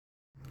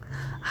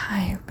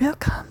Hi,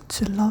 welcome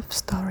to Love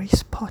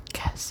Stories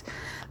podcast.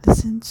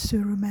 Listen to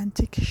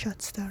romantic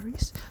short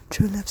stories,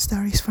 true love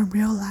stories from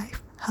real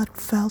life,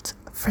 heartfelt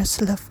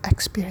first love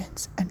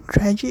experience, and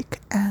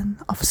tragic end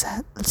of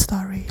sad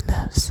story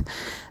loves.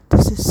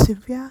 This is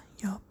Sylvia,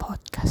 your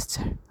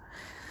podcaster.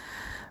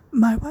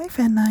 My wife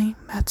and I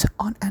met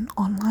on an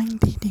online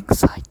dating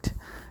site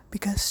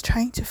because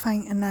trying to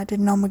find another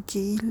normal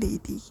gay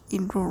lady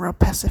in rural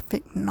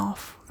Pacific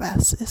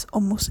Northwest is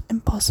almost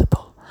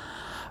impossible.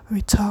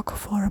 We talked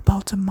for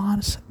about a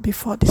month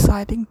before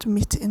deciding to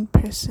meet in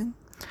person.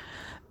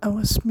 I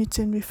was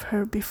meeting with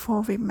her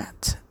before we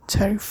met,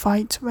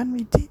 terrified when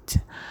we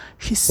did.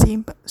 She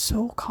seemed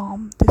so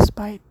calm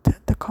despite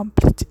the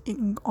complete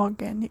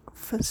inorganic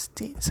first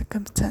date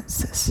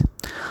circumstances.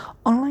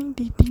 Online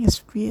dating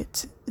is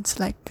weird. It's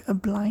like a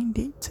blind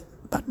date,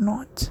 but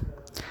not.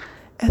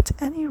 At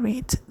any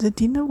rate, the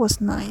dinner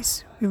was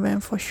nice. We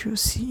went for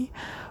sushi.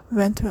 We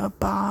went to a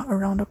bar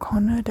around the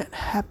corner that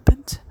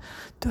happened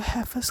to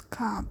have a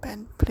ska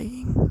band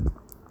playing.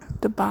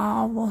 The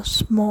bar was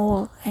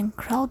small and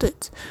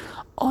crowded.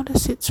 All the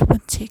seats were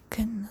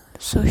taken,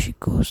 so she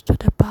goes to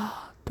the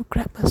bar to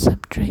grab us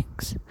some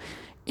drinks.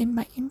 In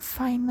my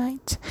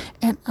infinite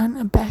and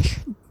unabashed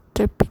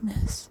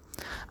derpiness,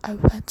 I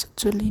went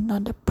to lean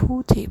on the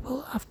pool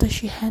table after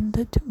she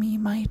handed me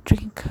my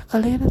drink a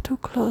little too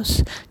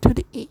close to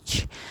the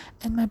edge,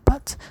 and my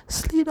butt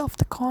slid off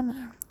the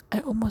corner. I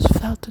almost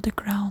fell to the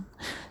ground,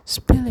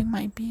 spilling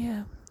my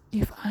beer.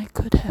 If I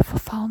could have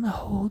found a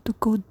hole to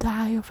go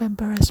die of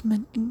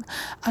embarrassment in,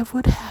 I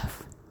would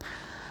have.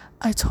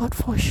 I thought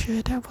for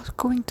sure that was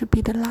going to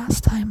be the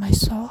last time I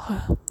saw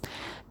her.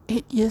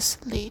 8 years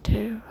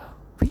later,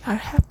 we are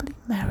happily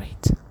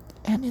married.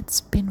 And it's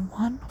been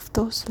one of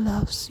those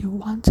loves you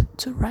want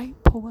to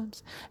write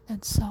poems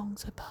and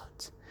songs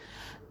about.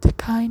 The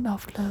kind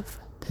of love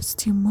that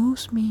still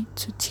moves me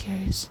to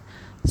tears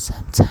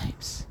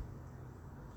sometimes.